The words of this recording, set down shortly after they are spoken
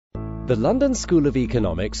The London School of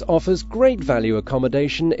Economics offers great value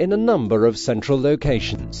accommodation in a number of central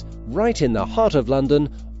locations, right in the heart of London,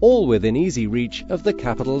 all within easy reach of the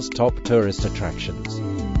capital's top tourist attractions.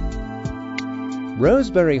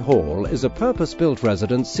 Rosebery Hall is a purpose-built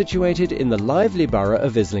residence situated in the lively borough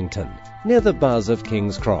of Islington, near the buzz of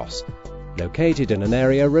King's Cross, located in an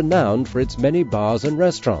area renowned for its many bars and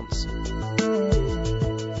restaurants.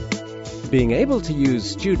 Being able to use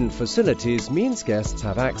student facilities means guests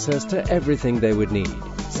have access to everything they would need,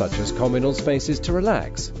 such as communal spaces to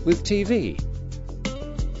relax, with TV.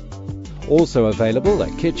 Also available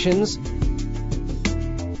are kitchens,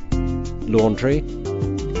 laundry,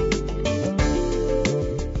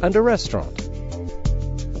 and a restaurant.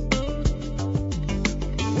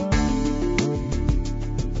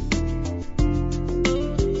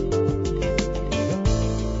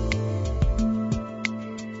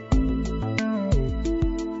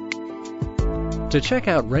 To check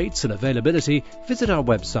out rates and availability, visit our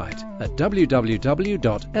website at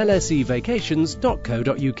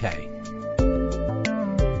www.lsevacations.co.uk.